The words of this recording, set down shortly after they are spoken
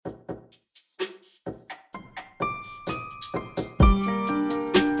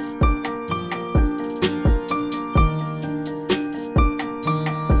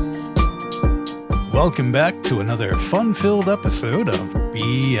welcome back to another fun-filled episode of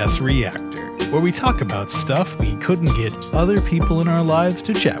BS Reactor, where we talk about stuff we couldn't get other people in our lives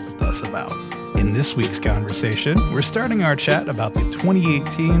to chat with us about. In this week's conversation, we're starting our chat about the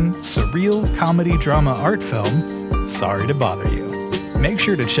 2018 surreal comedy drama art film, Sorry to Bother You. Make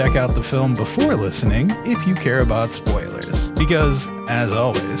sure to check out the film before listening if you care about spoilers, because, as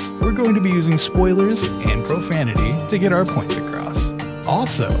always, we're going to be using spoilers and profanity to get our points across.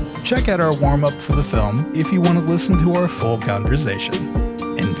 Also, check out our warm-up for the film if you want to listen to our full conversation.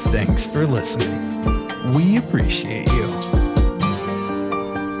 And thanks for listening. We appreciate you.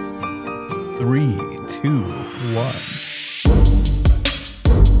 3, 2, 1.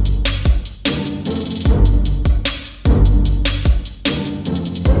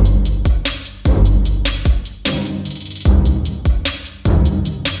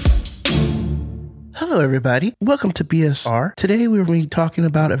 Hello, everybody. Welcome to BSR. Today we're going to be talking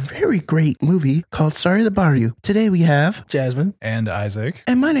about a very great movie called Sorry to Bother You. Today we have Jasmine and Isaac.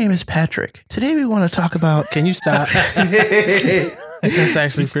 And my name is Patrick. Today we want to talk about... Can you stop? That's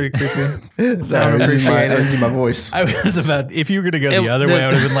actually pretty creepy. Sorry, I appreciate my voice. I was about, if you were going to go the other way, I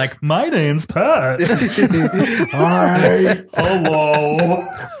would have been like, my name's Pat. Hi. Hello.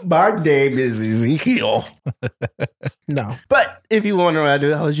 My name is Ezekiel. No. But if you wonder what I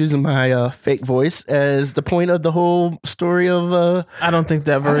do, I was using my fake voice as the point of the whole story of... I don't think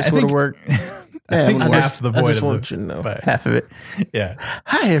that verse would have worked. I think half the point I just of want you to know. Half of it. Yeah.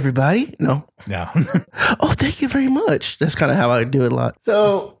 Hi, everybody. No. Oh, thank you very much. That's kind of how I do it a lot.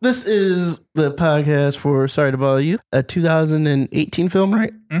 So this is the podcast for Sorry to Bother You, a 2018 film,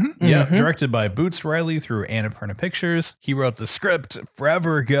 right? Mm-hmm. Yeah, directed by Boots Riley through Annapurna Pictures. He wrote the script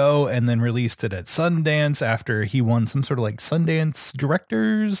forever ago and then released it at Sundance after he won some sort of like Sundance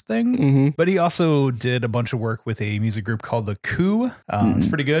directors thing. Mm-hmm. But he also did a bunch of work with a music group called The Coup. It's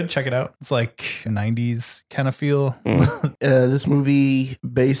pretty good. Check it out. It's like a 90s kind of feel. This movie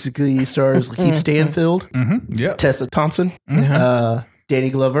basically stars Lakeith Stanfield, Tessa Thompson, Danny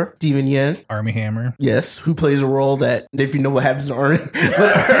Glover, Steven Yeun, Armie Hammer. Yes, who plays a role that, if you know what happens to Armie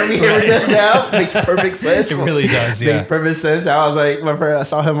Hammer does now, makes perfect sense. It really does, yeah. Makes perfect sense. I was like, my friend, I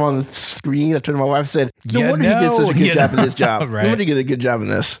saw him on the screen. I turned to my wife and said, no wonder he did such a good job in this job. Right. No wonder he did a good job in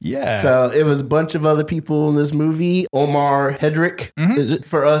this. Yeah. So it was a bunch of other people in this movie. Omar Hedrick. Is it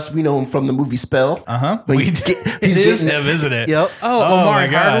for us? We know him from the movie Spell. Uh-huh. But It is him, isn't it? Yep. Omar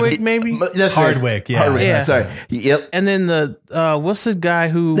Hardwick, maybe? That's Hardwick, yeah. Hardwick, Yeah. sorry. Yep. And then what's the guy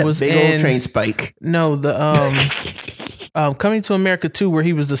who That was big in... old train spike. No, Coming to America 2, where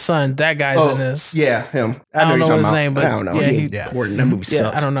he was the son. That guy's in this. Yeah, him. I don't know what his name, but I don't know. yeah, That movie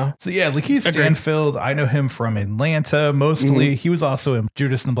sucked. I don't know. So yeah, Lakeith Stanfield, I know him from Atlanta mostly. He was also in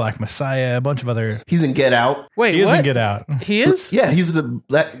Judas and the Black Messiah, a bunch of other... He's in Get Out. Wait, He is what? in Get Out. He is? Yeah, he's the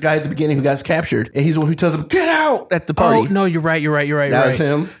black guy at the beginning who got captured, and he's the one who tells him, get out, at the party. Oh, no, you're right. That was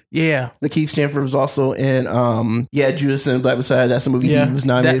him. Yeah. Lakeith Stanfield was also in, Judas and the Black Messiah. That's the movie he was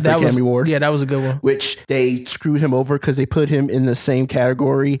nominated for Academy Award. Yeah, that was a good one. Which they screwed him over because they put him in the same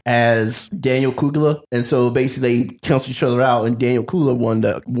category as Daniel Kugler. And so basically they canceled each other out, and Daniel Kugler won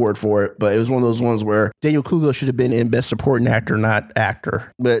the award for it. But it was one of those ones where Daniel Kugler should have been in Best Supporting Actor, not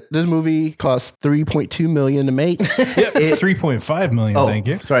Actor. But this movie cost $3.2 million to make. It's $3.5 million, thank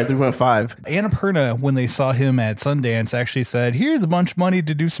you. Sorry, 3.5. Annapurna, when they saw him at Sundance, actually said, here's a bunch of money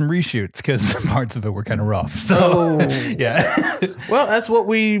to do some reshoots, because parts of it were kind of rough. So, yeah. Well, that's what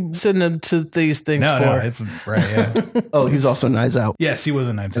we send them to these things for. No, it's right, yeah. He was also in Knives Out. Yes, he was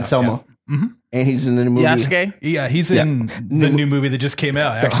in Knives And Out. Selma. Yeah. Mm-hmm. And he's in the new movie. Yasuke? Yeah, he's in the new movie that just came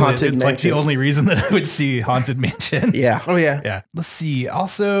out. Actually, Haunted it's like the Mansion. only reason that I would see Haunted Mansion. Yeah. Oh, yeah. Yeah. Let's see.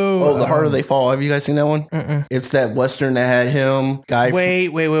 Also, The Harder They Fall. Have you guys seen that one? It's that Western that had him.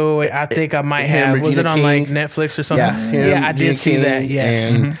 Wait. I think I might Him, have. Was it Regina on King. like Netflix or something? Yeah. him, Yeah, I Regina did see King, that.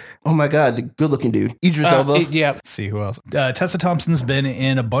 Yes. And, oh my God, the good looking dude. Idris Elba. Yeah. Let's see who else. Tessa Thompson's been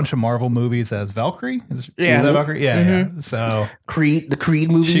in a bunch of Marvel movies as Valkyrie. Is Yeah. that Valkyrie? Yeah, yeah. So The Creed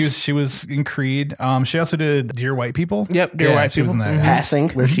movies. she was in Creed. She also did Dear White People. Yep, Dear Yeah, White she was in People. that. Passing,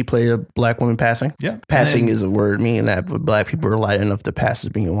 where she played a black woman passing. Yeah. Passing And then- is a word meaning that black people are light enough to pass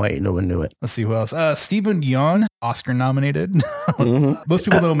as being white. No one knew it. Let's see who else. Steven Yeun, Oscar nominated. Most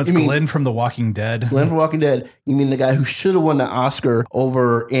people know him as Glenn from The Walking Dead. Glenn from Walking Dead. You mean the guy who should have won the Oscar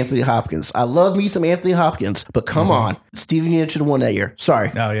over Anthony Hopkins? I love me some Anthony Hopkins, but come on, Steven Yeun should have won that year. Sorry.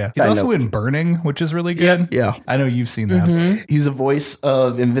 Oh yeah, he's Side also note. in Burning, which is really good. Yeah. I know you've seen that. He's the voice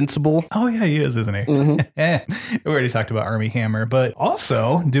of Invincible. Oh yeah, he is, isn't he? We already talked about Armie Hammer, but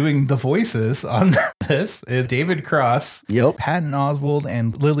also doing the voices on this is David Cross, Yep. Patton Oswalt,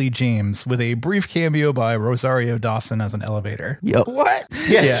 and Lily James, with a brief cameo by Rosario Dawson as an elevator. Yep. What?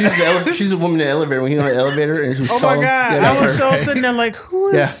 Yeah, she's a woman in the elevator. When he on the elevator and she was Oh telling my God. him, I was so sitting there like, who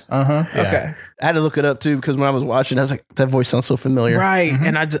is? Yeah. Okay. I had to look it up too because when I was watching, I was like, that voice sounds so familiar. Right.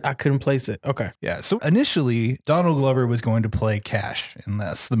 And I couldn't place it. Okay. Yeah. So initially, Donald Glover was going to play Cash in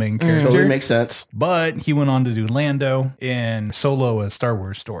this, the main character. Totally makes sense. But he went on to do Lando in Solo, a Star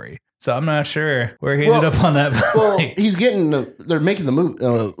Wars story. So I'm not sure where he ended up on that. Well, he's getting they're making the movie.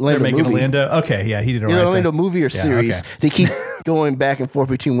 Lando they're making movie. a Lando. Okay, yeah, he did a right Lando thing. movie or series. okay. They keep going back and forth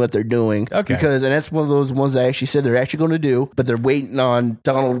between what they're doing. Okay. Because, and that's one of those ones I actually said they're actually going to do, but they're waiting on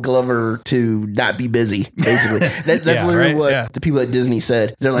Donald Glover to not be busy, basically. That's Yeah, literally right, what yeah. the people at Disney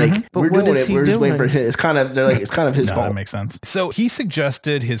said. They're like, But we're what doing is it. he We're just waiting for doing? him. It's kind of, they're like, it's kind of his No, fault. that makes sense. So he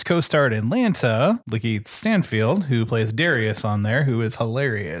suggested his co-star in Atlanta, Lakeith Stanfield, who plays Darius on there, who is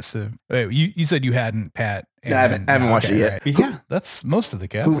hilarious. Wait, you said you hadn't, Pat. No, I haven't watched it yet. Right. Yeah, that's most of the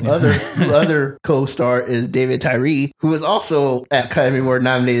cast. Who other co-star is David Tyree, who is also Academy Award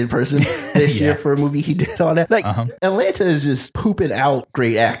nominated person this year for a movie he did on that. Like Atlanta is just pooping out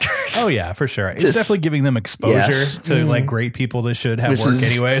great actors. Oh yeah, for sure. It's Just- definitely giving them exposure Yes. to like great people that should have Which work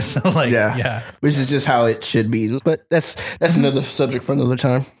is- anyway. So like, yeah, which is just how it should be. But that's another subject for another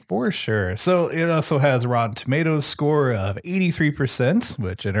time. for sure. So it also has Rotten Tomatoes score of 83%,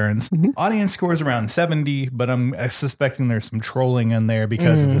 which it earns. Audience scores around 70, but I'm suspecting there's some trolling in there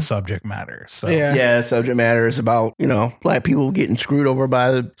because of the subject matter. So Yeah. Yeah, subject matter is about, black people getting screwed over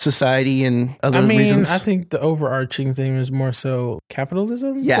by society and other reasons. I think the overarching theme is more so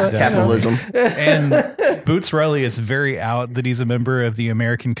capitalism. Yeah, but, capitalism. and Boots Riley is very out that he's a member of the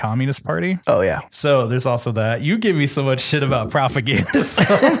American Communist Party. Oh, yeah. So there's also that. You give me so much shit about propaganda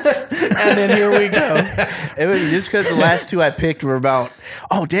films. And then here we go. It was just because the last two I picked were about,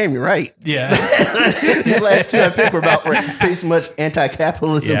 oh, damn, you're right. Yeah. These last two I picked were about pretty much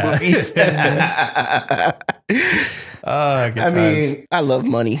anti-capitalism Yeah. movies. Good I times. mean, I love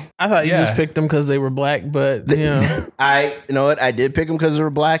money. I thought you Yeah. just picked them because they were black, but You know what? I did pick them because they were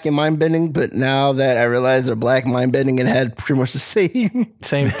black and mind bending, but now that I realize they're black, mind bending, and had pretty much the same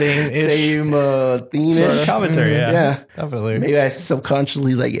same thing. theme theme. Some commentary, Yeah. definitely. Maybe I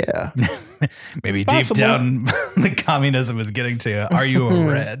subconsciously yeah. Maybe Possible. deep down, the communism is getting to you. Are you a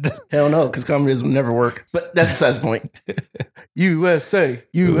red? Hell no, because communism will never work. But that's besides the point. USA,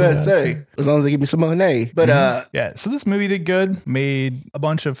 USA. As long as they give me some money. But Yeah. So this movie did good. Made a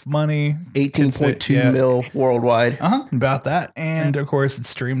bunch of money. 18.2 Yeah. mil worldwide. About that. And of course, it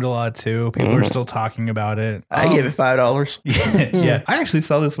streamed a lot too. People are still talking about it. I gave it $5. Yeah. I actually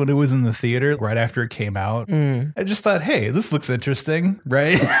saw this when it was in the theater right after it came out. I just thought, hey, this looks interesting,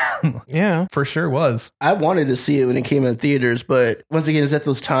 right? Yeah. For sure was. I wanted to see it when it came in theaters, but once again, it's at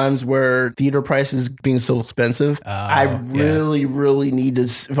those times where theater prices being so expensive. I really need to.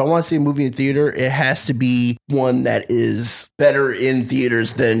 If I want to see a movie in theater, it has to be one that is better in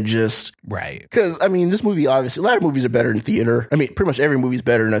theaters than just Right. because I mean, this movie obviously a lot of movies are better in theater. I mean, pretty much every movie's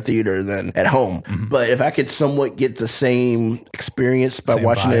better in a theater than at home. But if I could somewhat get the same experience by Same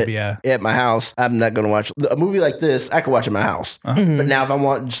watching vibe, it yeah. at my house, I'm not going to watch a movie like this. I could watch it at my house. But now, if I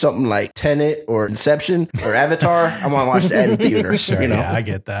want something like Tenet or Inception or Avatar, I want to watch that in theater. Sure, you know, yeah, I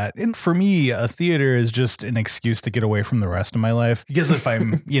get that. And for me, a theater is just an excuse to get away from the rest of my life. Because if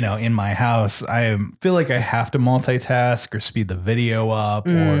I'm, in my house, I feel like I have to multitask or speed the video up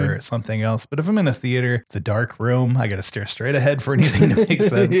or something else. But if I'm in a theater, it's a dark room. I got to stare straight ahead for anything to make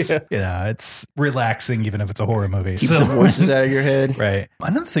sense. It's relaxing, even if it's a horror movie. keeps the voices out of your head. Right.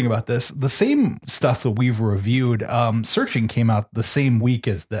 Another thing about this, the same stuff that we've reviewed, Searching came out the same week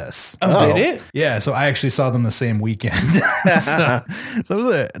as this. Oh, did it? Yeah, so I actually saw them the same weekend. so it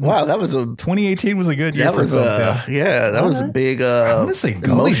was a, Wow, that was a 2018 was a good year that for was films. that was a big. I want to say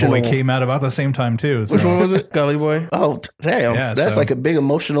Gully Boy came out about the same time too. So. Which one was it? Gully Boy? Oh damn, Yeah, that's so- like a big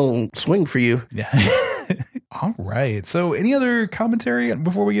emotional swing for you. Yeah. All right. So any other commentary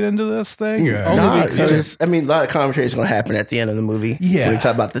before we get into this thing? Or- Nah, because- I mean, a lot of commentary is going to happen at the end of the movie. Yeah. when we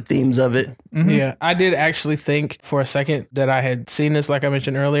talk about the themes of it. Yeah, I did actually think for a second that I had seen this, like I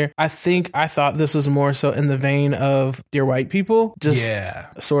mentioned earlier. I thought this was more so in the vein of Dear White People, just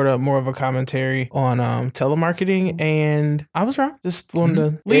sort of more of a commentary on telemarketing, and I was wrong. Just wanted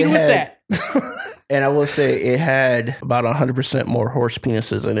to lead with that. And I will say it had about 100% more horse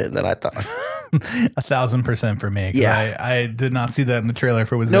penises in it than I thought. 1,000% for me. 'Cause Yeah. I did not see that in the trailer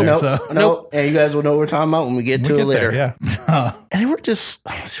if it was there. No, So no. And you guys will know what we're talking about when we get to We'll it get later. there, yeah. And they were just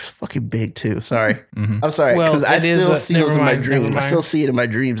fucking big too. Sorry. I'm sorry. Well, Because I it is still a- see never those in my mind, dreams. never I mind. still see it in my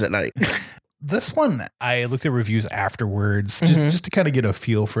dreams at night. This one, I looked at reviews afterwards just to kind of get a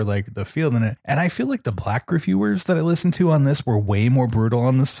feel for like the feel in it. And I feel like the black reviewers that I listened to on this were way more brutal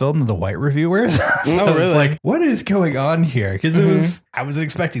on this film than the white reviewers. So I was like, what is going on here? Because I wasn't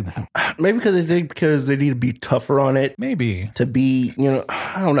expecting that. Maybe because they need to be tougher on it. Maybe. To be,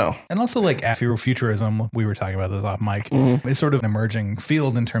 I don't know. And also like Afrofuturism, we were talking about this off mic, it's sort of an emerging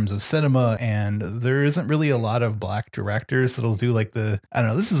field in terms of cinema. And there isn't really a lot of black directors that'll do like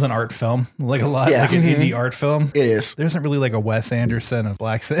this is an art film. Like like an indie art film. It is. There isn't really like a Wes Anderson of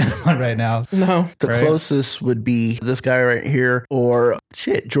black cinema right now. No. The closest would be this guy right here or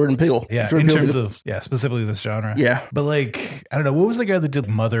Jordan Peele. Yeah, Jordan in terms of specifically this genre. Yeah. But like, I don't know, what was the guy that did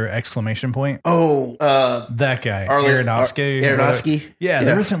Mother exclamation point? Oh, that guy. Aronofsky. Yeah,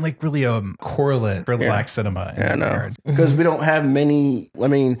 there isn't like really a correlate for black cinema. Yeah, I know. Because we don't have many. I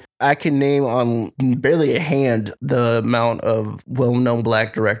mean, I can name on barely a hand the amount of well-known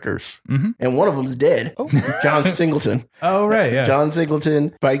black directors. And one of them's dead. John Singleton. Oh, right, yeah. John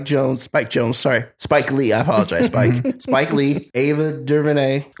Singleton, Spike Lee, I apologize, Spike Lee, Ava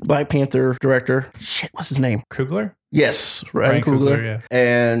DuVernay, Black Panther director. Shit, what's his name? Coogler? Yes, Ryan Coogler. Yeah.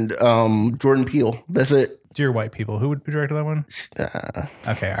 And Jordan Peele. That's it. Dear White People. Who would direct that one?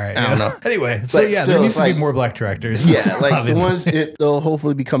 Okay, all right. I don't know. Anyway, so yeah, there needs to be more black directors. Yeah, like the ones they'll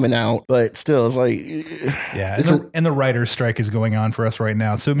hopefully be coming out, but still, it's like and the writer's strike is going on for us right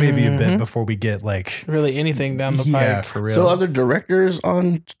now, so maybe a bit before we get like really anything down the pipe. Yeah, for real. So other directors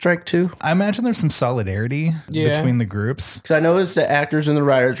on strike too? I imagine there's some solidarity between the groups. Because I noticed the actors and the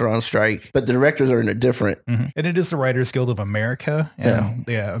writers are on strike, but the directors are in a different. And it is the Writers Guild of America and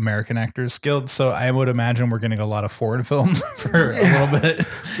the American Actors Guild. So I would imagine we're getting a lot of foreign films for a little bit.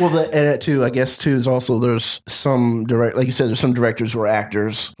 Well, and that too, I guess too, is also there's some like you said, there's some directors who are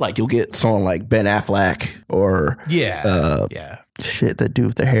actors. Like you'll get someone like Ben Affleck or shit, that dude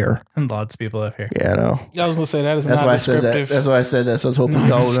with the hair. And lots of people have hair. Yeah, I know. I was gonna say that's not why descriptive. I said that. That's why I said that. So I was hoping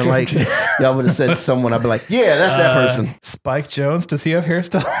y'all would like y'all would have said someone. I'd be like, yeah, that's that person. Spike Jonze. Does he have hair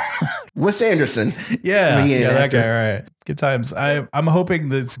still? Wes Anderson. Yeah, that guy. Right. Good times. I'm hoping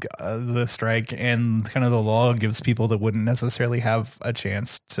that the strike and kind of the law gives people that wouldn't necessarily have a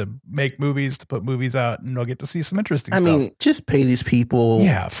chance to make movies, to put movies out, and they'll get to see some interesting stuff. I mean, just pay these people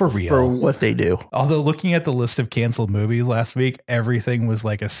for real. For what they do. Although looking at the list of canceled movies last week, everything was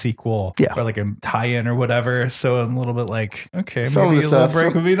like a sequel or like a tie-in or whatever. So I'm a little bit like, okay, maybe a little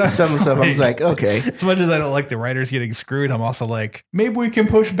break would be nice. Some of the stuff I was like, okay. As much as I don't like the writers getting screwed, I'm also like, maybe we can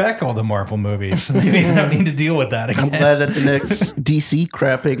push back all the Marvel movies. Maybe I don't need to deal with that again. I'm glad that the next DC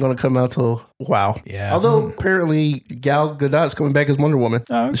crap ain't going to come out till Yeah. Although apparently Gal Gadot's coming back as Wonder Woman.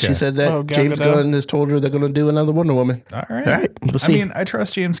 Oh, okay. She said that James Gunn has told her they're going to do another Wonder Woman. All right. We'll see. I mean, I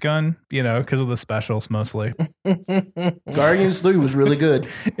trust James Gunn, because of the specials mostly. Guardians 3 was really good.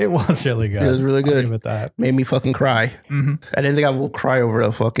 It was really good. It was really good. I'll give it that. Made me fucking cry. I didn't think I would cry over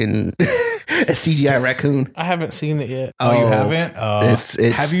a fucking a CGI raccoon. I haven't seen it yet. Oh, you haven't? It's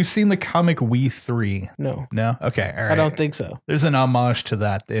have you seen the comic We 3? No. No? Okay. All right. I don't think so. There's an homage to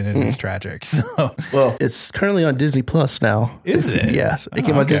that, and it is tragic. So. Well, it's currently on Disney Plus now. Is it? Yes. It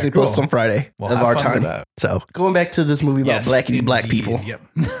came on Disney Plus on Friday of our time. So going back to this movie about black people. Yep.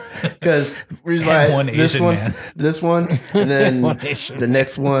 Because this one, and then the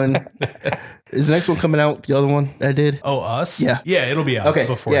next one. Is the next one coming out? The other one I did? Oh, Us? Yeah. Yeah, it'll be out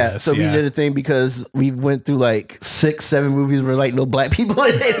before this. So we did a thing because we went through like 6-7 movies where like no black people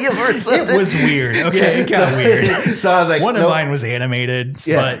in any of them. It was weird. Okay, it got weird. So I was like, one of mine was animated,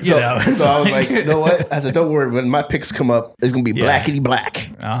 but you know. So I was like, you know what? I said, don't worry. When my picks come up, it's going to be blackity black.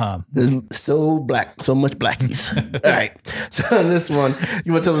 There's so much blackies. All right. So this one,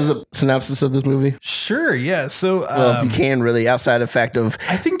 you want to tell us a synopsis of this movie? Sure, yeah. So, if you can really, outside the fact of.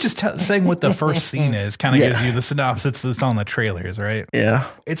 I think just saying what the first scene is kind of gives you the synopsis that's on the trailers, right? Yeah.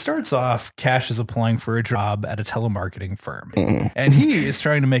 It starts off, Cash is applying for a job at a telemarketing firm. And he is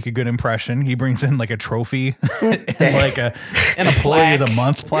trying to make a good impression. He brings in like a trophy and like a Employee of the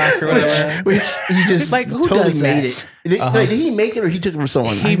Month plaque or whatever. Which he just like, who totally does made that? it. Did he make it or he took it from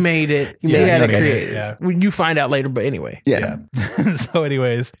someone? He made it. He had it created. Yeah. You find out later, but anyway. Yeah. So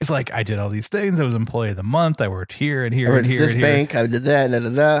anyways, it's like, I did all these things. I was Employee of the Month. I worked here and here I and here. This bank. I did that.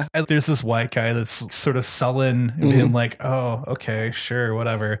 And there's this white guy that's sort of sullen and being like, oh, okay, sure,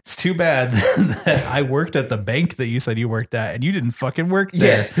 whatever. It's too bad that I worked at the bank that you said you worked at and you didn't fucking work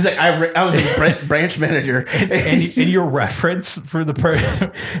there. Yeah. He's like, I was a branch manager. and your reference for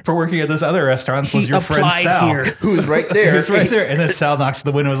for working at this other restaurant was your friend Sal. Here. Who's right there. Who's right there. And then Sal knocks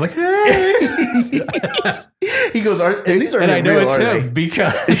on the window and was like, hey. He goes, these are and I know it's him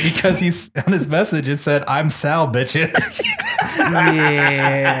because he's on his message. It said, I'm Sal, bitches.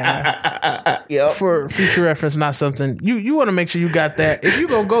 Yeah. Yep. For future reference, not something you want to make sure you got that. If you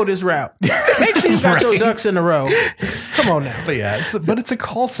gonna go this route, make sure you got your ducks in a row. Come on now. But yeah, but it's a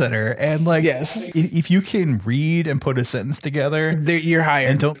call center, and like, yes, if you can read and put a sentence together, you're hired,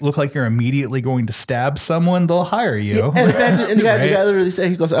 and don't look like you're immediately going to stab someone, they'll hire you. And the guy literally said,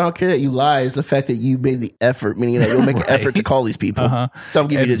 he goes, I don't care that you lie. It's the fact that you made the effort, meaning that you'll make an effort to call these people. So I'll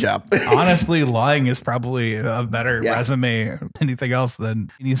give you the job. Honestly, lying is probably a better resume or anything else than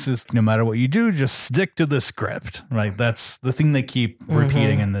he's just, no matter what you do, just stick to the script. Right? That's the thing they keep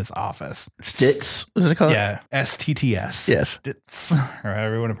repeating in this office. Stits? What is it called? Yeah. STTS. Yes. Stits. Or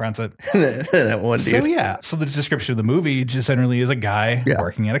however you want to pronounce it. That one dude. So yeah. So the description of the movie just generally is a guy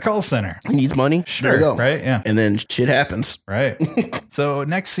working at a call center. He needs money. Sure. There you go. Right? Yeah. And then shit happens. Right. So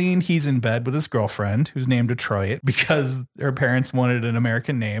next scene, he's in bed with his girlfriend, who's named Detroit, because her parents wanted an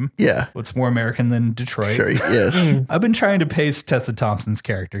American name. Yeah. What's more American than Detroit? Sure, yes. I've been trying to paste Tessa Thompson's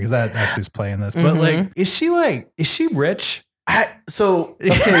character because that's who's playing this. But like, is she rich? So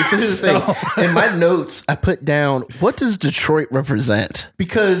here's the thing. In my notes, I put down, what does Detroit represent?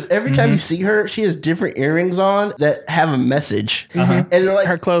 Because every time you see her, she has different earrings on that have a message. And they're like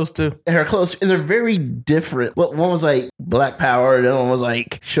her clothes too. And her clothes, and they're very different. One was like Black Power, the other one was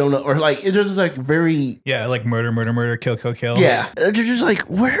like showing up, or like it's just like very like murder, kill, kill, kill. Yeah, they're just like,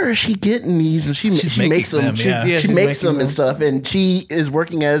 where is she getting these? And she makes them. She makes them and stuff. And she is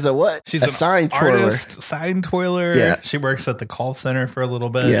working as a what? She's a sign twirler. Sign twirler. Yeah, she works at the call center for a little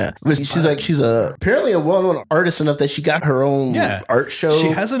bit. Yeah, she's apparently a well-known artist enough that she got her own art show. She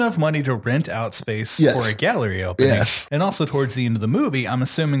has enough money to rent out space for a gallery opening. Yes. And also towards the end of the movie, I'm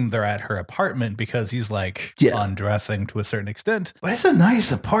assuming they're at her apartment because he's like undressing to a certain extent. But it's a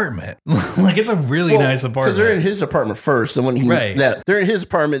nice apartment. Like it's a really nice apartment. Because they're in his apartment first. And when they're in his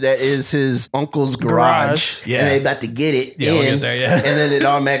apartment, that is his uncle's garage. Yeah. And they about to get it. We'll get there, And then it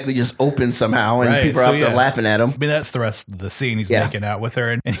automatically just opens somehow, and people are out there laughing at him. I mean, that's the rest of the scene. He's making out with her,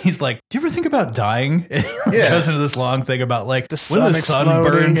 and he's like, "Do you ever think about dying?" And he goes into this long thing about like when the sun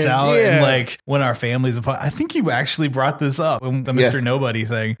burns out, and like when our families. I think you actually brought this up when the Mr. Nobody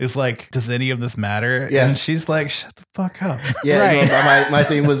thing is like, does any of this matter? Yeah. And she's like, "Shut the fuck up." Yeah, my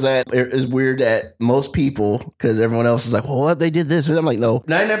thing was that it's weird that most people, because everyone else is like, well, what, they did this. And I'm like, no,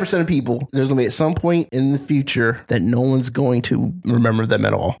 99% of people, there's going to be at some point in the future that no one's going to remember them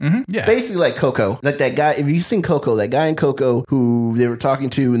at all. Yeah. Basically like Coco. Like that guy, if you've seen Coco, that guy in Coco who they were talking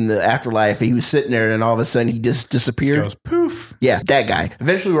to in the afterlife, he was sitting there and all of a sudden he just disappeared. Just goes poof. Yeah, that guy.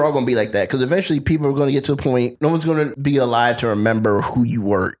 Eventually we're all going to be like that, because eventually people are going to get to a point, no one's going to be alive to remember who you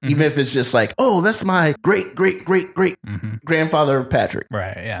were. Even if it's just like, oh, that's my great grandfather Patrick.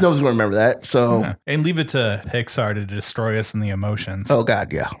 Right, yeah. No one's going to remember that. So and leave it to Pixar to destroy us in the emotions. Oh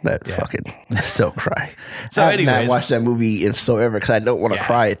God, yeah, that fucking so cry. So I've anyways, not watched that movie if so ever, because I don't want to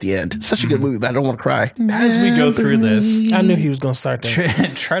cry at the end. It's such a good movie, but I don't want to cry. As we go through this, I knew he was going to start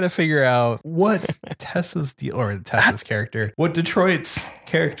that. Try to figure out what Tessa's deal, or Tessa's character, what Detroit's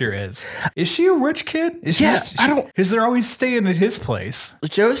character is. Is she a rich kid? I don't. Because they're always staying at his place.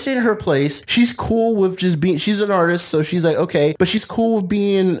 Joe's staying at her place. She's cool with just being. She's an artist, so she's like, okay, but she's cool with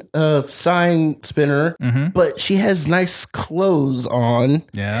being a sign spinner. But she has nice clothes on.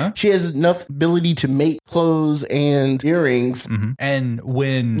 Yeah, she has enough ability to make clothes and earrings. And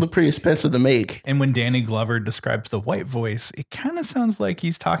when look pretty expensive to make. And when Danny Glover describes the white voice, it kind of sounds like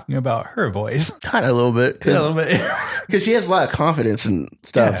he's talking about her voice. Kind of a little bit. Yeah, a little bit. Because she has a lot of confidence and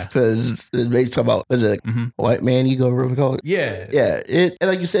stuff. Because it makes talk about, is it white man ego, whatever we call it? Yeah. Yeah. And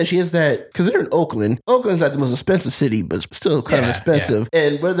like you said, she has that, because they're in Oakland. Oakland's not the most expensive city, but still kind of expensive. Yeah.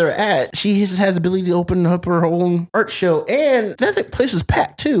 And where they're at, she just has the ability to open up her own art show. And that place is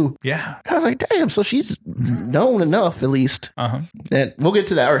packed too. Yeah. I was like, damn, so she's known enough at least. And we'll get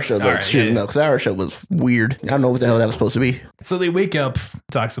to that art show though, too. Because that art show was weird. I don't know what the hell that was supposed to be. So they wake up,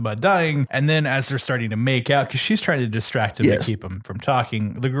 talks about dying, and then as they're starting to make out, because she's trying to distract him to keep him from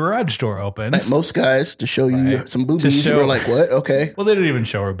talking, the garage door opens. Like most guys, to show you some boobies. You're like, what? Okay. Well, they didn't even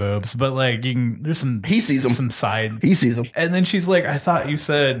show her boobs, but like there's some. He sees them. Some side. He sees them. And then she's like, I thought you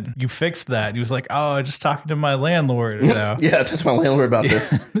said you fixed that. And he was like, oh, I'm just talking to my landlord. You know? Yeah, talk to my landlord about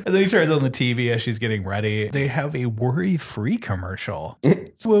this. And then he turns on the TV as she's getting ready. They have a worry-free commercial.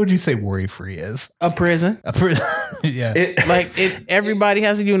 So what would you say worry-free is? A prison. A prison. Yeah. Everybody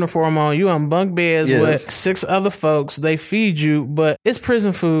has a uniform on. You on bunk beds with 6 other folks. They feed you, but it's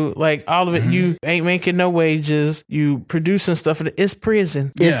prison food. Like all of it, you ain't making no wages. You producing stuff. It's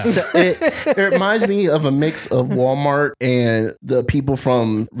prison. It reminds me of a mix of Walmart and the people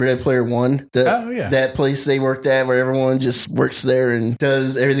from Ready Player One. That place they worked at where everyone just works there and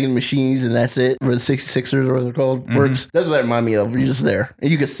does everything in machines and that's it. Where the 66ers or what they're called works. That's what that reminds me of. You're just there.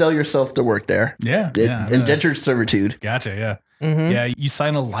 And you can sell yourself to work there. Indentured servitude. Gotcha, yeah. Yeah, you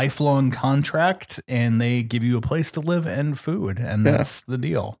sign a lifelong contract and they give you a place to live and food, and that's the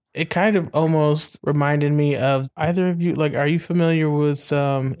deal. It kind of almost reminded me of either of you. Like, are you familiar with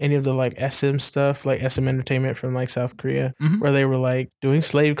any of the like SM stuff, like SM Entertainment from like South Korea, where they were like doing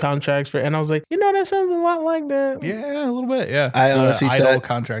slave contracts for? And I was like, that sounds a lot like that. Yeah, a little bit. Yeah, I honestly idol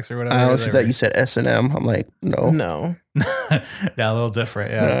contracts or whatever. I honestly thought you said S&M. I'm like, no. Yeah, a little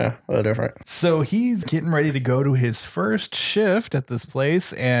different. Yeah, a little different. So he's getting ready to go to his first shift at this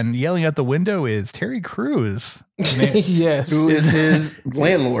place, and yelling out the window is Terry Crews. Yes, who is his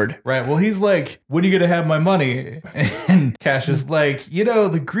landlord? Right. Well, he's like, when are you going to have my money? And Cash is like,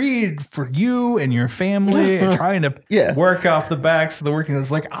 the greed for you and your family and trying to work off the backs of the working.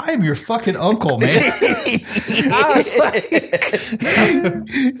 It's like, I'm your fucking uncle, man. I was like,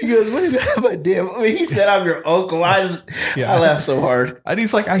 he goes, what do you have my damn? I mean, he said, I'm your uncle. I laughed so hard. And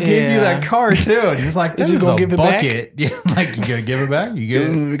he's like, I gave you that car too. And he's like, this is a give bucket. Yeah, like, you gonna give it back?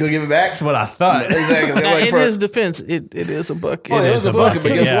 You gonna give it back? That's what I thought. Exactly. Like, in his defense, it is a bucket. It is a bucket, but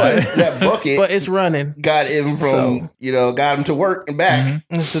guess what? That bucket, but it's running. Got him from got him to work and back.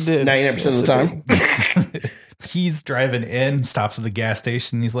 Yes, it did. 99% of the time. He's driving in, stops at the gas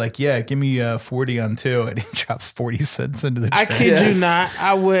station. He's like, yeah, give me 40 on 2. And he drops 40 cents into the trash. I kid you not.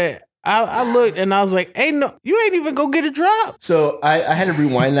 I looked and I was like, you ain't even go get a drop. So I had to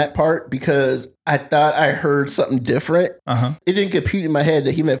rewind that part because I thought I heard something different. It didn't compute in my head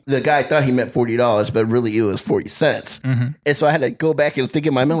that the guy thought he meant $40, but really it was 40 cents. And so I had to go back and think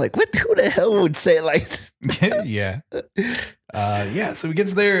in my mind, like, who the hell would say it like that? Yeah. So he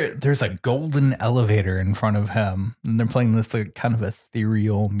gets there. There's a golden elevator in front of him, and they're playing this like kind of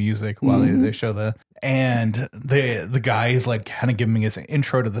ethereal music while they show and the guy is like kind of giving me his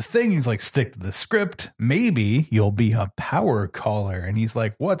intro to the thing. He's like, stick to the script. Maybe you'll be a power caller. And he's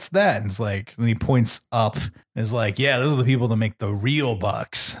like, what's that? And it's like, and he points up and is like, yeah, those are the people that make the real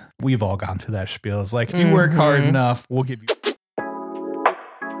bucks. We've all gone through that spiel. It's like, if you work hard enough, we'll give you.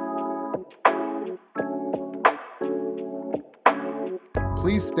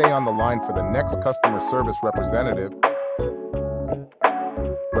 Please stay on the line for the next customer service representative.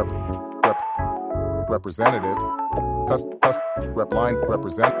 Representative. Rep line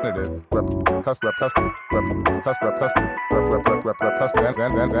representative. Representative. Please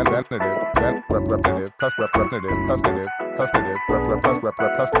customer. Representative.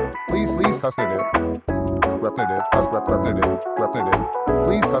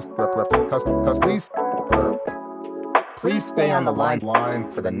 Please stay on the line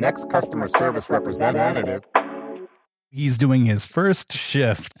for the next customer service representative. He's doing his first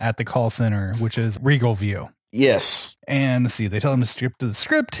shift at the call center, which is Regal View. Yes. And see, they tell him to stick to the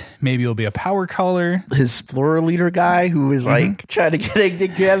script. Maybe he'll be a power caller. His floor leader guy who is like trying to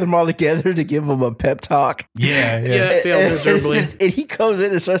gather them all together to give them a pep talk. Yeah, it failed miserably. And he comes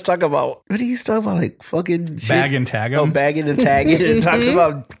in and starts talking about, what are you talking about? Like fucking shit? Bag and tag him. Oh, bagging and tagging and talking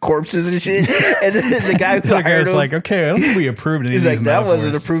about corpses and shit. And then the guy who hired him, like, okay, I don't think we approved any of these that metaphors.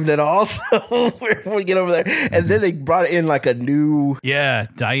 wasn't approved at all. So before we get over there. And then they brought in like a new. Yeah,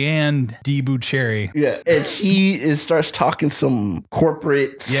 Diane DeBucheri. Yeah. And she starts talking some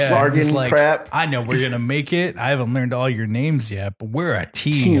corporate jargon crap. I know we're going to make it. I haven't learned all your names yet, but we're a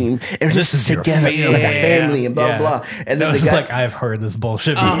team. And this is together like a family and blah, blah. And then the guy, like, I've heard this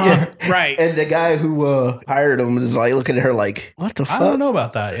bullshit before. Right. And the guy who hired him is like looking at her like, what the fuck? I don't know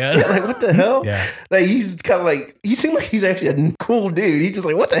about that. Yeah. Like, what the hell? Yeah. Like, he's kind of like, he seemed like he's actually a cool dude. He's just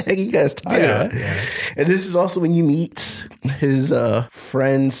like, what the heck are you guys talking about? Yeah. And this is also when you meet his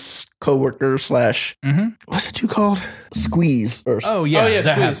friends, co-worker / what's it called? Squeeze.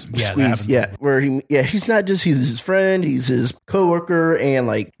 Squeeze. Yeah. Where he's not just, he's his friend, he's his co-worker, and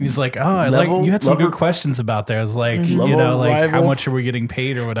like he's like, you had some good questions about there. I was like, how much are we getting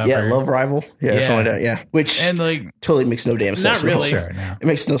paid or whatever? Yeah, love rival. Yeah, something like that. Yeah. Which and like totally makes no damn sense. Not really. Sure, no. It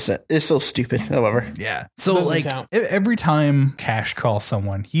makes no sense. It's so stupid, however. Yeah. So like every time Cash calls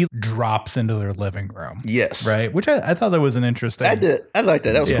someone, he drops into their living room. Yes. Right? Which I thought that was an interesting. I like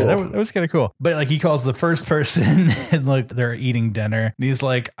that. That was cool. That was kind of cool. But like he calls the first person And like they're eating dinner. And he's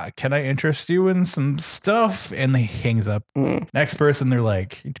like, can I interest you in some stuff? And he hangs up. Next person, they're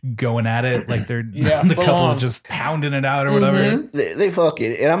like going at it. Like they're the couple is just pounding it out or whatever. They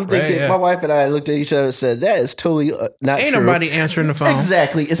fucking. And I'm thinking, my wife and I looked at each other and said, that is totally not Ain't true. nobody answering the phone.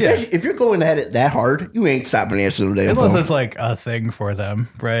 Exactly. Especially if you're going at it that hard, you ain't stopping answering the damn phone. Unless it's like a thing for them,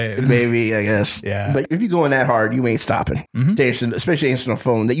 right? Maybe, I guess. Yeah. But if you're going that hard, you ain't stopping. Especially answering the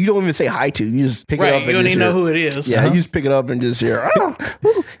phone that you don't even say hi to. You just pick it up and you don't even know who it is. Yeah, you just pick it up and just hear,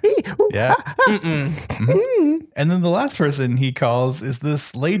 Yeah. And then the last person he calls is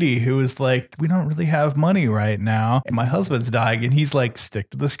this lady who is like, we don't really have money right now. And my husband's dying. And he's like, stick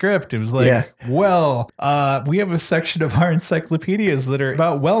to the script. It was like, we have a section of our encyclopedias that are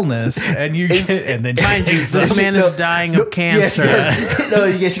about wellness. And you get, and then mind you, this man is dying of cancer.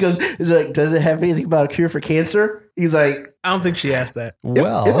 She goes, like, does it have anything about a cure for cancer? He's like, I don't think she asked that.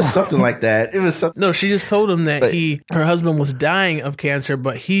 Well, it was something like that. It was something. No, she just told him that her husband was dying of cancer,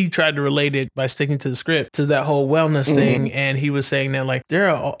 but he tried to relate it by sticking to the script to that whole wellness thing. And he was saying that like there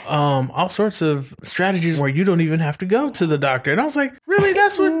are all sorts of strategies where you don't even have to go to the doctor. And I was like, really?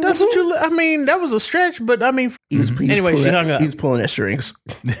 That's what you? I mean, that was a stretch, but I mean, anyway, she hung up. He was pulling at strings.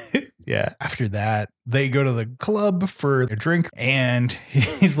 Yeah. After that, they go to the club for a drink and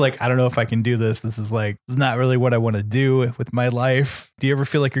he's like, I don't know if I can do this. This is not really what I want to do with my life. Do you ever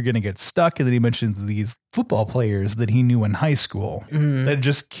feel like you're going to get stuck? And then he mentions these football players that he knew in high school that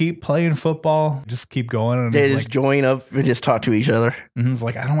just keep playing football, just keep going. And they just join up and just talk to each other. And he's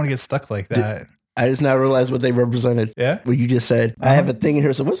like, I don't want to get stuck like that. I just now realized what they represented. Yeah. What you just said. I have a thing in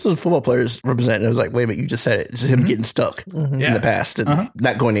here. So what's those football players represent? And I was like, wait a minute, you just said it. It's him getting stuck in the past and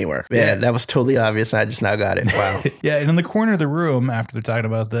not going anywhere. Yeah, that was totally obvious. And I just now got it. Wow. Yeah. And in the corner of the room, after they're talking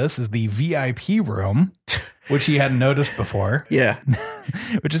about this, is the VIP room, which he hadn't noticed before. Yeah.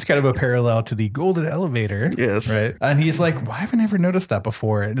 Which is kind of a parallel to the golden elevator. Yes. Right. And he's like, why haven't I ever noticed that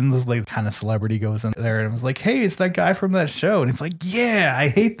before? And then this like kind of celebrity goes in there and was like, hey, it's that guy from that show. And he's like, yeah, I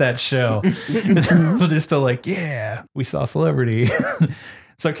hate that show. But they're still like, yeah, we saw Celebrity.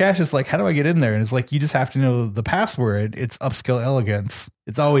 So Cash is like, how do I get in there? And it's like, you just have to know the password. It's upscale elegance.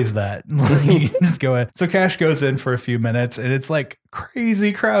 It's always that. You just go in. So Cash goes in for a few minutes and it's like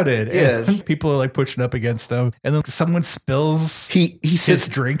crazy crowded. Yes. People are like pushing up against him. And then someone spills his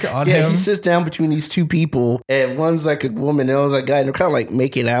drink on him. Yeah, he sits down between these two people and one's like a woman and one's like a guy. And they're kind of like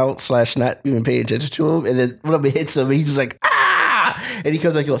making out / not even paying attention to him. And then one of them hits him and he's just like, ah! And he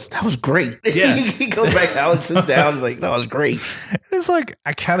comes like, goes, that was great. Yeah. He goes back out and sits down. He's like, that was great. It's like,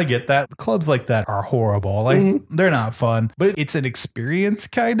 I kind of get that. Clubs like that are horrible. Like, they're not fun, but it's an experience,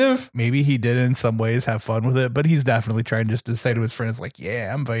 kind of. Maybe he did in some ways have fun with it, but he's definitely trying just to say to his friends, like,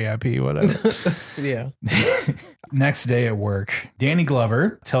 yeah, I'm VIP, whatever. Yeah. Next day at work, Danny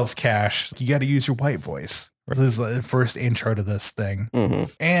Glover tells Cash, you got to use your white voice. This is the first intro to this thing.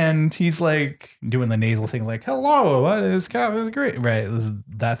 And he's like doing the nasal thing, like, hello, what is Cash? This is great. Right. This is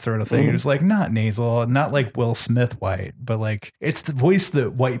that sort of thing. It's like not nasal, not like Will Smith white, but like it's the voice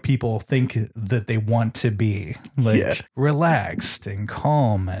that white people think that they want to be. Like relaxed and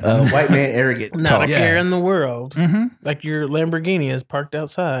calm. And White man arrogant. Not a care in the world. Like your Lamborghini is parked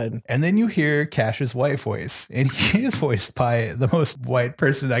outside. And then you hear Cash's white voice. And he is voiced by the most white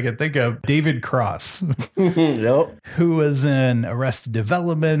person I can think of, David Cross. Nope. Who was in Arrested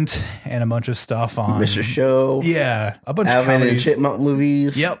Development and a bunch of stuff on Mr. Show. Yeah. A bunch Alvin of comedies. and Chipmunk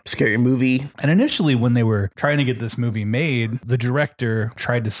movies. Yep. Scary Movie. And initially when they were trying to get this movie made, the director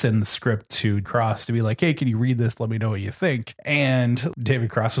tried to send the script to Cross to be like, hey, can you read this? Let me know what you think. And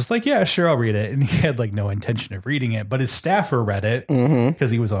David Cross was like, yeah, sure, I'll read it. And he had like no intention of reading it, but his staffer read it because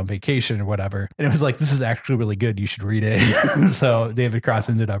he was on vacation or whatever. And it was like, this is actually really good. You should read it. So David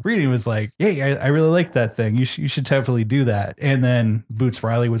Cross ended up reading it, was like, hey, I really like that thing. You should definitely do that. And then Boots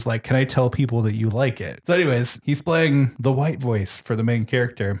Riley was like, can I tell people that you like it? So anyways, he's playing the white voice for the main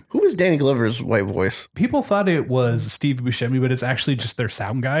character. Who is Danny Glover's white voice? People thought it was Steve Buscemi, but it's actually just their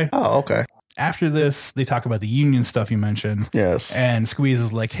sound guy. Oh, okay. After this, they talk about the union stuff you mentioned. Yes. And Squeeze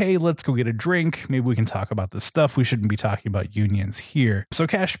is like, hey, let's go get a drink. Maybe we can talk about this stuff. We shouldn't be talking about unions here. So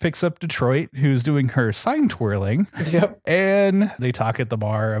Cash picks up Detroit, who's doing her sign twirling. Yep. And they talk at the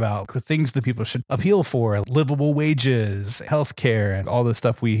bar about the things that people should appeal for, livable wages, healthcare, and all the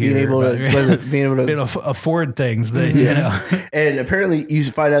stuff we hear. Being able to afford things that, you know. And apparently you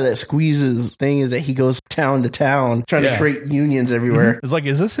find out that Squeeze's thing is that he goes town to town trying to create unions everywhere. It's like,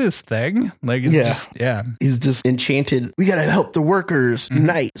 is this his thing? Like, it's just, He's just enchanted. We gotta help the workers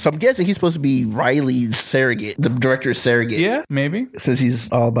unite. So I'm guessing he's supposed to be Riley's surrogate, the director's surrogate. Yeah, maybe. Since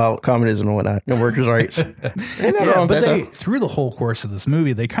he's all about communism and whatnot, no workers' rights. But through the whole course of this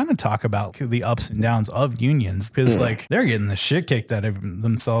movie, they kind of talk about the ups and downs of unions because, like, they're getting the shit kicked out of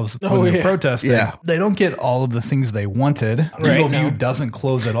themselves when they're protesting. Yeah. They don't get all of the things they wanted. Right, View doesn't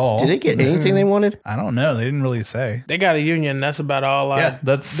close at all. Did they get anything they wanted? I don't know. They didn't really say. They got a union. That's about all.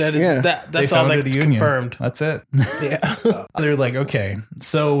 That's all that's confirmed. That's it. Yeah. They're like, okay,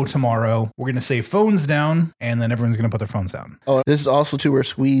 so tomorrow we're going to say phones down, and then everyone's going to put their phones down. Oh, this is also too where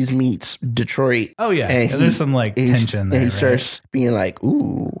Squeeze meets Detroit. Oh, yeah. And there's some like tension there. And he starts being like,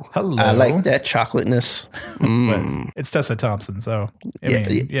 ooh, hello. I like that chocolateness. It's Tessa Thompson, so I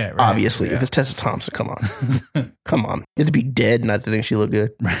mean, right. Obviously, if it's Tessa Thompson, come on. Come on. You have to be dead not to think she looked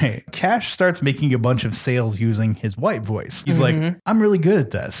good. Right. Cash starts making a bunch of sales using his white voice. He's like, I'm really good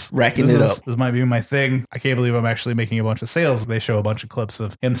at this. Racking it up. This might be my thing. I can't believe I'm actually making a bunch of sales. They show a bunch of clips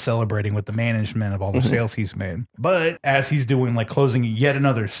of him celebrating with the management of all the sales he's made. But as he's doing, like, closing yet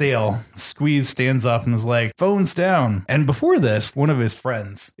another sale, Squeeze stands up and is like, phone's down. And before this, one of his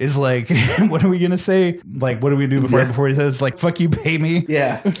friends is like, what are we going to say? Like, what do we do before he says, like, fuck you, pay me?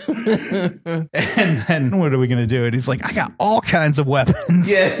 Yeah. And then what are we going to do? And he's like, I got all kinds of weapons.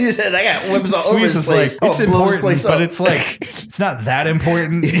 Yeah, he said, I got weapons all over the place. Like, it's important, but it's like, it's not that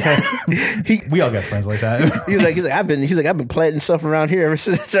important. We all got friends like that. He's like, I've been planting stuff around here ever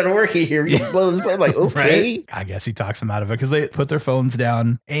since I started working here. I'm like, okay. Right? I guess he talks them out of it because they put their phones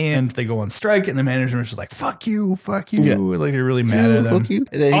down and they go on strike, and the management's just like, fuck you. Yeah. Like, they're really mad at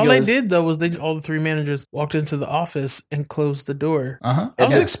them. All they did, though, was all the three managers walked into the office and closed the door. I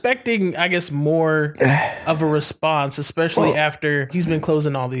was expecting, I guess, more of a response, especially after he's been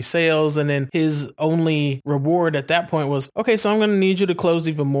closing all these sales, and then his only reward at that point was, okay, so I'm going to need you to close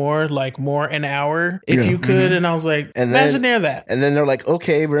even more, like more an hour if you could. And I was like, imagine that. And then they're like,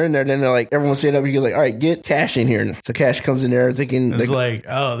 okay, we're in there. Then they're like, everyone's standing up. He goes like, all right, get Cash in here. So Cash comes in there thinking, it's like,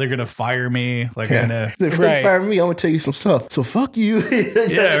 oh, they're going to fire me. Like, they're going to fire me. I'm going to tell you some stuff. So fuck you.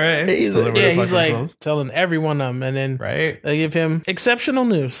 Right. He's like telling everyone of them. And then they give him exceptional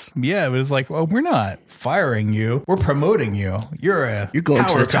news. Yeah, but it's like, well, we're not firing you. We're promoting you. You're going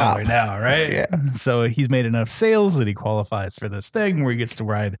to the top right now, right? Yeah. So he's made enough sales that he qualifies for this thing where he gets to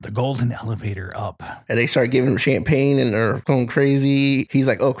ride the golden elevator up. And they start giving him champagne and they're going crazy. He's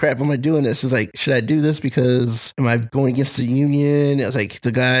like, oh crap, am I doing this? He's like, should I do this because am I going against the union? I was like,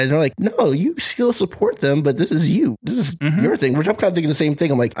 the guys, they're like, no, you still support them, but this is you. This is your thing. Which I'm kind of thinking the same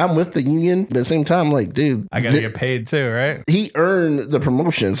thing. I'm like, I'm with the union, but at the same time, I'm like, dude, I gotta get paid too, right? He earned the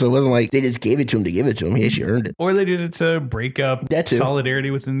promotion, so it wasn't like they just gave it to him to give it to him. He actually earned it. Or they did it to break up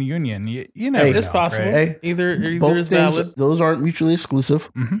solidarity within the union. You know, it's possible. Right? Either is valid. Those aren't mutually exclusive.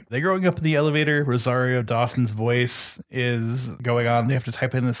 They're going up in the elevator. Rosario Dawson's voice is going on. They have to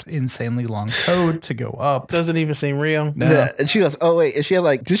type in this insanely long code to go up. Doesn't even seem real. No. Yeah, and she goes, oh wait, and she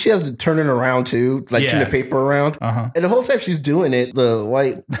has to turn it around too, like turn the paper around. And the whole time she's doing it, the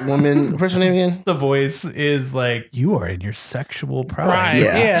white woman, what's her name again? The voice is like, you are in your sexual prime.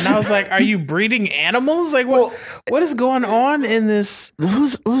 Yeah. And I was like, are you breeding animals? Like, what is going on in this?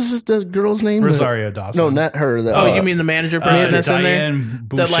 Who's the girl's name? Rosario Dawson. No, not her. You mean the manager person that's in there?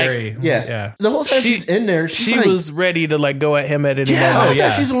 Boucher. Yeah. The whole time she's in there, she was ready to like go at him at any moment. I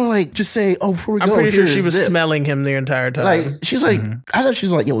thought she's gonna like just say, "Oh, before we go." I'm pretty sure she was smelling him the entire time. Like she's like, I thought she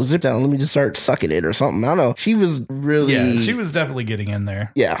was like, "Yo, zip down. Let me just start sucking it or something." I don't know. She was really, she was definitely getting in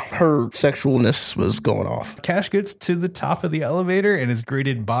there. Yeah, her sexualness was going off. Cash gets to the top of the elevator and is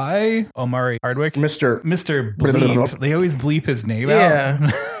greeted by Omari Hardwick, Mr. Bleep. They always bleep his name out. Yeah.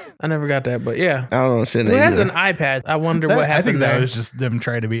 I never got that, but yeah. I don't understand that. He has an eye patch. I wonder what happened. I think there. That was just them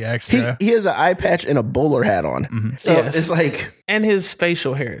trying to be extra. He has an eye patch and a bowler hat on. So it's like... And his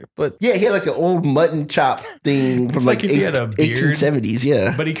facial hair. But yeah, he had like an old mutton chop thing from like if he had a beard, 1870s,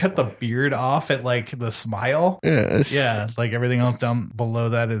 yeah. But he cut the beard off at like the smile. Yeah. Like everything else down below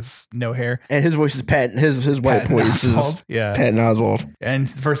that is no hair. And his voice is Patton. His white voice is Patton Oswalt. And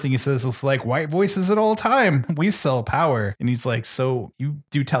the first thing he says is like, white voices at all time. We sell power. And he's like, so you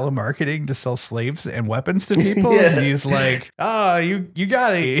do telemarketing to sell slaves and weapons to people? And he's like, you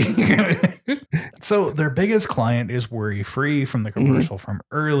got it. So their biggest client is Worry Free from the commercial from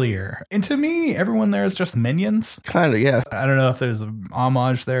earlier. And to me, everyone there is just minions. Kind of, yeah. I don't know if there's an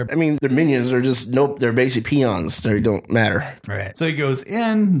homage there. I mean, their minions are just, they're basic peons. They don't matter. Right. So he goes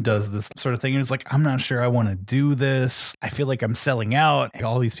in, does this sort of thing, and he's like, I'm not sure I want to do this. I feel like I'm selling out.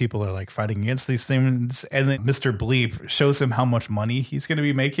 All these people are like fighting against these things. And then Mr. Bleep shows him how much money he's going to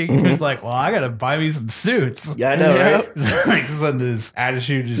be making. He's like, well, I got to buy me some suits. Yeah, I know, right? Like, suddenly his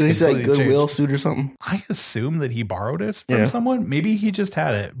attitude just He's completely like Goodwill changed. suit or something. I assume that he borrowed it from someone. Maybe he just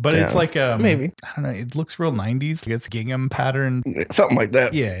had it. But it's like, maybe. I don't know. It looks real 90s. It's gingham pattern. Something like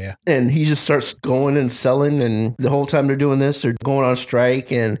that. Yeah. And he just starts going and selling, and the whole time they're doing this, they're going on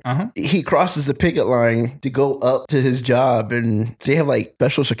strike, and he crosses the picket line to go up to his job, and they have like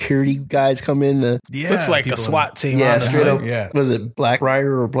special security guys come in. Looks like a SWAT team. Yeah, honestly. straight up. Yeah. Was it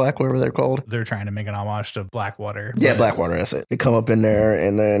Blackbriar or Black, whatever they're called? They're trying to make an homage to Blackwater. Yeah, Blackwater, that's it. They come up in there,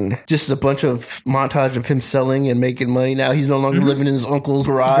 and then just a bunch of montage of him selling and making money. Now he's no longer living in his uncle's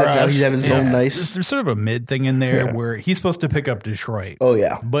garage. Now he's having his own nice. There's sort of a mid thing in there where he's supposed to pick up Detroit. Oh,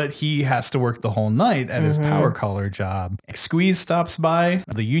 yeah. But he has to work the whole night at his power collar job. Squeeze stops by,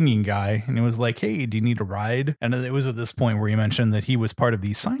 the union guy, and it was like, hey, do you need a ride? And it was at this point where he mentioned that he was part of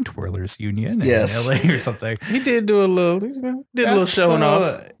the sign twirlers union in LA or something. He did do a little showing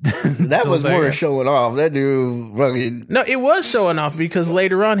off. That was more showing off. That dude fucking... No, it was showing off because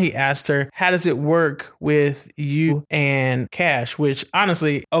later on he asked her, how does it work with you and Cash? Which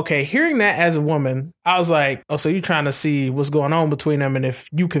honestly, okay, hearing that as a woman, I was like, oh, so you're trying to see what's going on between them and if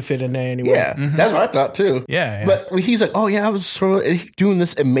you could fit in there anyway. Yeah, that's what I thought too. Yeah. But he's like, oh yeah, I was doing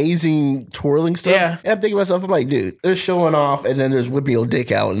this amazing twirling stuff. Yeah. And I'm thinking to myself, I'm like, dude, they're showing off and then there's whipping your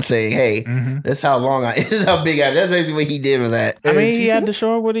dick out and saying, hey, that's how long this is how big I am. That's basically what he did with that. I mean, he had to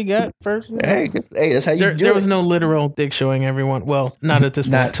show her what he got first. Hey, that's how you do it. There was no literal dick showing everyone. Well, not at this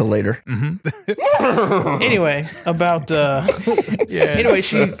point. Not till later. Anyway, about anyway,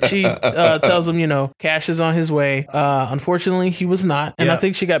 she tells him, Cash is on his way. Unfortunately, he was not, and I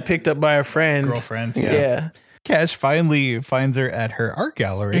think she got picked up by a girlfriend. Yeah. Cash finally finds her at her art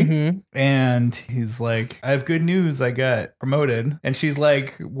gallery and he's like, I have good news. I got promoted. And she's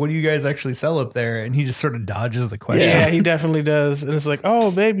like, what do you guys actually sell up there? And he just sort of dodges the question. Yeah, he definitely does. And it's like,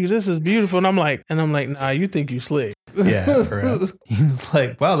 oh, baby, this is beautiful. And I'm like, nah, you think you slick. Yeah, for real. He's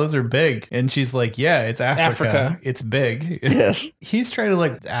like, wow, those are big. And she's like, yeah, it's Africa. It's big. Yes. He's trying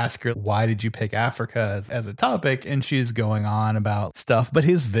to ask her, why did you pick Africa as a topic? And she's going on about stuff, but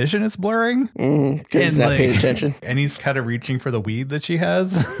his vision is blurring. Because he's not paying attention. And he's kind of reaching for the weed that she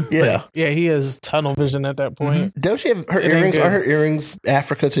has. Yeah. Yeah, he has tunnel vision at that point. Don't she have her earrings? Are her earrings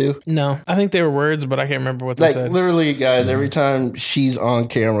Africa too? No. I think they were words, but I can't remember what they said. Literally, guys, every time she's on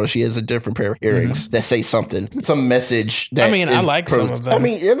camera, she has a different pair of earrings that say something. Some message that I like some of them. I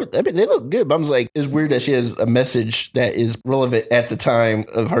mean, they look good, but I'm just like, it's weird that she has a message that is relevant at the time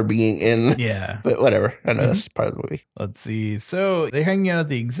of her being in. Yeah. But whatever. I know that's part of the movie. Let's see. So they're hanging out at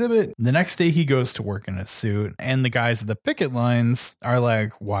the exhibit. The next day he goes to work in a suit. And the guys at the picket lines are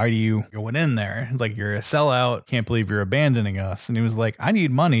like, why do you going in there? It's like, you're a sellout. Can't believe you're abandoning us. And he was like, I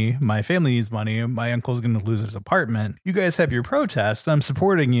need money. My family needs money. My uncle's going to lose his apartment. You guys have your protest. I'm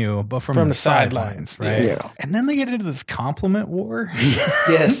supporting you, but from the sidelines, right? Yeah. And then they get into this compliment war.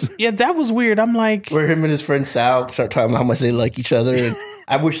 Yes. Yeah, that was weird. I'm like, where him and his friend Sal start talking about how much they like each other. And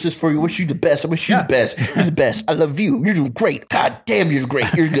I wish this for you. Wish you the best. I wish you the best. You're the best. I love you. You're doing great. God damn, you're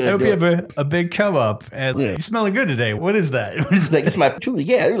great. You're good. I hope you have a big come up. And you're smelling good today. What is that? Like, it's my truly.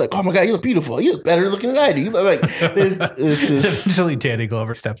 Yeah, you're like, oh my God, you look beautiful. You look better looking than I do. You're like, it's just. Eventually, Danny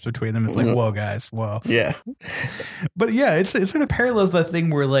Glover steps between them. It's like, whoa, guys, whoa. Yeah. But yeah, it sort of parallels that thing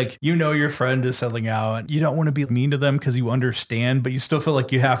where, like, your friend is selling out. You don't want to be mean to them because you understand, but you still feel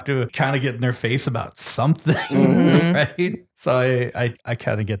like you have to kind of get in their face about something, right? So I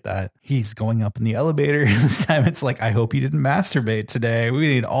kind of get that. He's going up in the elevator. This time it's like, I hope you didn't masturbate today. We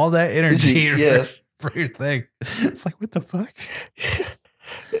need all that energy for your thing. It's like, what the fuck?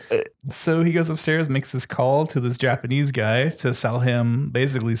 So he goes upstairs, makes this call to this Japanese guy to sell him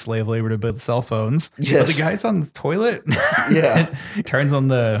basically slave labor to build cell phones. Yes. But the guy's on the toilet. Yeah. Turns on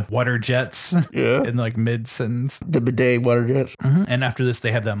the water jets in like mid-sentence. The bidet water jets. And after this,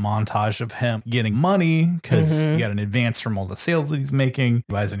 they have that montage of him getting money because he got an advance from all the sales that he's making. He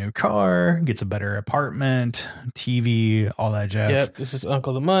buys a new car, gets a better apartment, TV, all that jazz. Yep, this is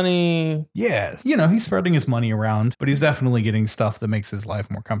Uncle the Money. Yeah. He's spreading his money around, but he's definitely getting stuff that makes his life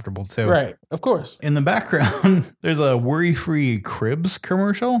more comfortable too. too. Right. Of course. In the background, there's a worry-free Cribs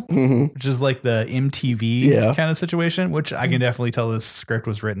commercial, which is like the MTV kind of situation, which I can definitely tell this script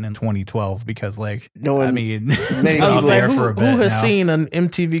was written in 2012 because, like, No one, I mean, many it's been out people- there for a bit who has now. seen an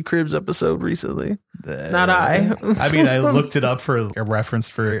MTV Cribs episode recently? Not I. I mean, I looked it up for a reference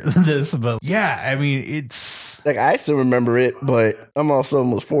for this, but yeah, I mean, it's like, I still remember it, but I'm also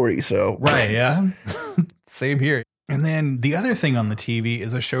almost 40, so. right. Yeah. Same here. And then the other thing on the TV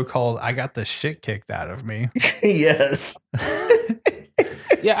is a show called I Got the Shit Kicked Out of Me. Yes.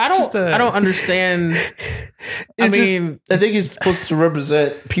 Yeah, I don't understand. I mean, I think it's supposed to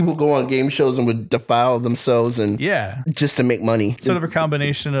represent people go on game shows and would defile themselves and just to make money. Sort of a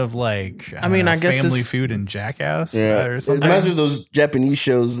combination of like, I mean, I guess Family it's- Feud and Jackass Yeah, or it something. reminds me of those Japanese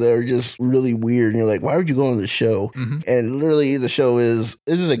shows that are just really weird. And you're like, why would you go on this show? And literally, the show is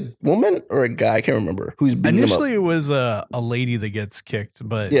it a woman or a guy? I can't remember who's beating Initially, him it was a lady that gets kicked,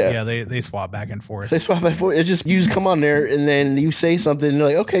 but they swap back and forth. up. They swap back and forth. It's just you just come on there and then you say something. And you're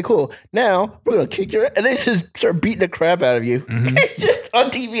like, okay, cool. Now we're gonna kick your, and they just start beating the crap out of you. Just on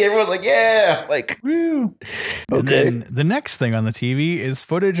TV, everyone's like, yeah, like Woo. And then the next thing on the TV is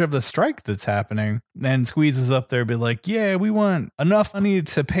footage of the strike that's happening. And Squeeze is up there, be like, yeah, we want enough money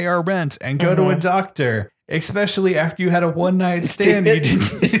to pay our rent and go to a doctor. Especially after you had a one-night stand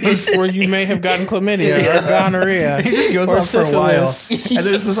where you may have gotten chlamydia or gonorrhea. He just goes or on for a while. syphilis. And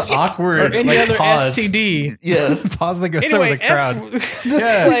there's this awkward Or any like, other pause. STD. yeah. Pause that goes Anyway, over the crowd. this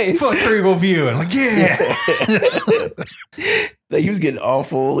Yeah, place. full critical view. And I'm like, yeah. Like he was getting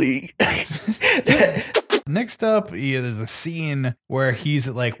awfully. Next up, there's a scene where he's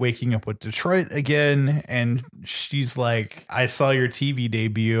like waking up with Detroit again, and she's like, "I saw your TV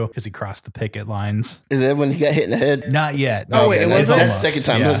debut," because he crossed the picket lines. Is that when he got hit in the head? Not yet. Oh, wait, it that's wasn't? the second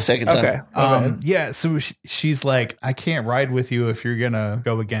time. Yeah. That was the second time. Okay. Yeah, so she's like, I can't ride with you if you're gonna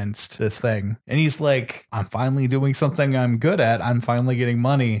go against this thing. And he's like, I'm finally doing something I'm good at. I'm finally getting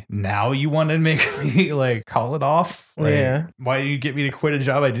money. Now you want to make me like call it off? Like, Yeah. Why did you get me to quit a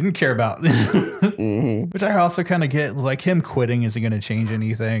job I didn't care about? Which I also kind of get, like, him quitting isn't going to change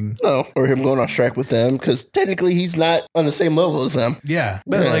anything. No, or him going on strike with them because technically he's not on the same level as them. Yeah,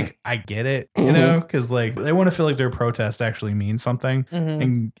 but like I get it, you know, because like they want to feel like their protest actually means something,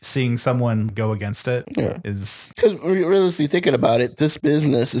 and seeing someone go against it is Because realistically thinking about it, this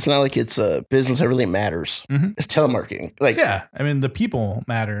business, it's not like it's a business that really matters. It's telemarketing. Like, yeah. I mean, the people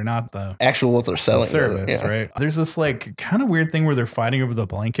matter, not the actual what they're selling. service, Yeah. right? There's this like kind of weird thing where they're fighting over the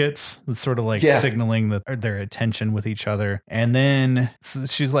blankets. It's sort of like signaling that their attention with each other. And then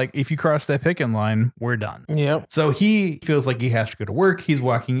she's like, if you cross that picket line, we're done. Yep. So he feels like he has to go to work. He's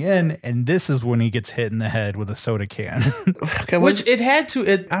walking in, and this is when he gets hit in the head with a soda can. Okay, Which it had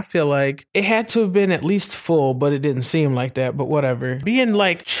to, I feel like it had to have been at least full, but it didn't seem like that, but whatever. Being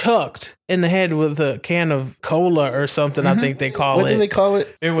like chucked in the head with a can of cola or something, I think they call what it. do they call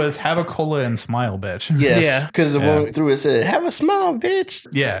it? It was have a cola and smile, bitch. Yes. Yeah. Because the one through it said, have a smile, bitch.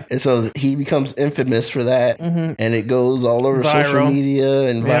 Yeah. And so he becomes infamous for that. And it goes all over social Viral. media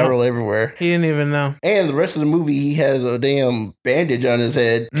and viral everywhere. He didn't even know. And the rest of the movie, he has a damn bandage on his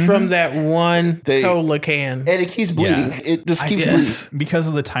head. From that one cola can. And it keeps bleeding. Yeah. It just keeps bleeding. Because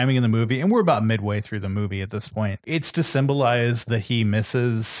of the timing in the movie, and we're about midway through the movie at this point, it's to symbolize that he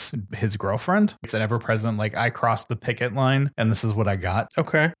misses his girlfriend. It's an ever-present, like, I crossed the picket line, and this is what I got.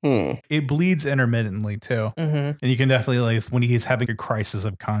 Okay. It bleeds intermittently, too. And you can definitely, like, when he's having a crisis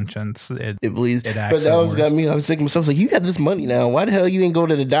of conscience, it bleeds. It But acts that was more. got me. I was thinking to myself, like, you got this money now. Why the hell you ain't go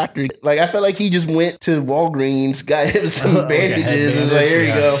to the doctor? Like, I felt like he just went to Walgreens, got him some Like a head bandages, and was like, bandage, here you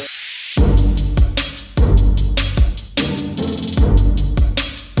yeah. go.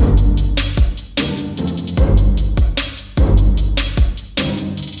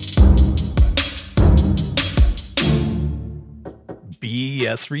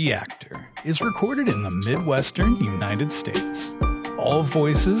 BS Reactor is recorded in the Midwestern United States. All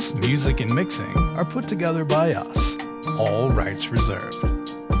voices, music, and mixing are put together by us. All rights reserved.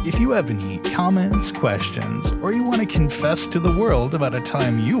 If you have any comments, questions, or you want to confess to the world about a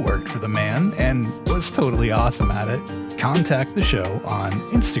time you worked for the man and was totally awesome at it, contact the show on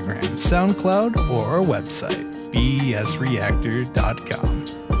Instagram, SoundCloud, or our website,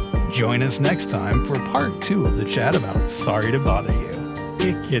 bsreactor.com. Join us next time for part 2 of the chat about Sorry to Bother You.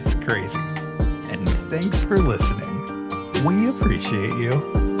 It gets crazy. And thanks for listening. We appreciate you.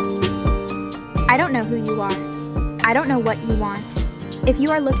 I don't know who you are. I don't know what you want. If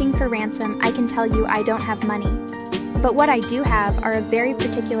you are looking for ransom, I can tell you I don't have money. But what I do have are a very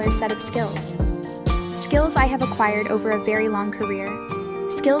particular set of skills. Skills I have acquired over a very long career.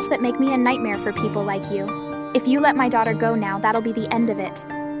 Skills that make me a nightmare for people like you. If you let my daughter go now, that'll be the end of it.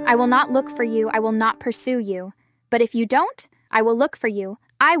 I will not look for you, I will not pursue you. But if you don't, I will look for you,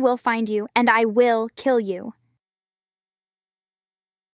 I will find you, and I will kill you.